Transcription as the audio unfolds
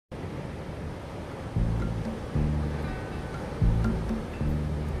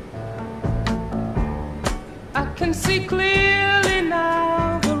can see clearly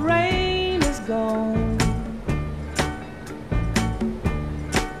now, the rain is gone.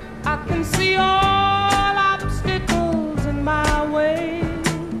 I can see all obstacles in my way.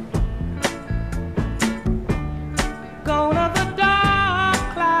 Gone are the dark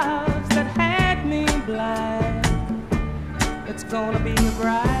clouds that had me blind. It's gonna be a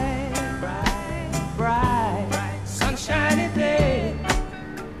bright, bright, bright, sunshiny day.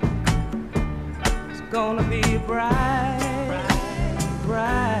 It's gonna be a bright,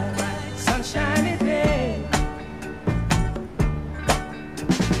 bright, sunshiny day.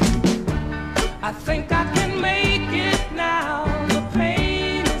 I think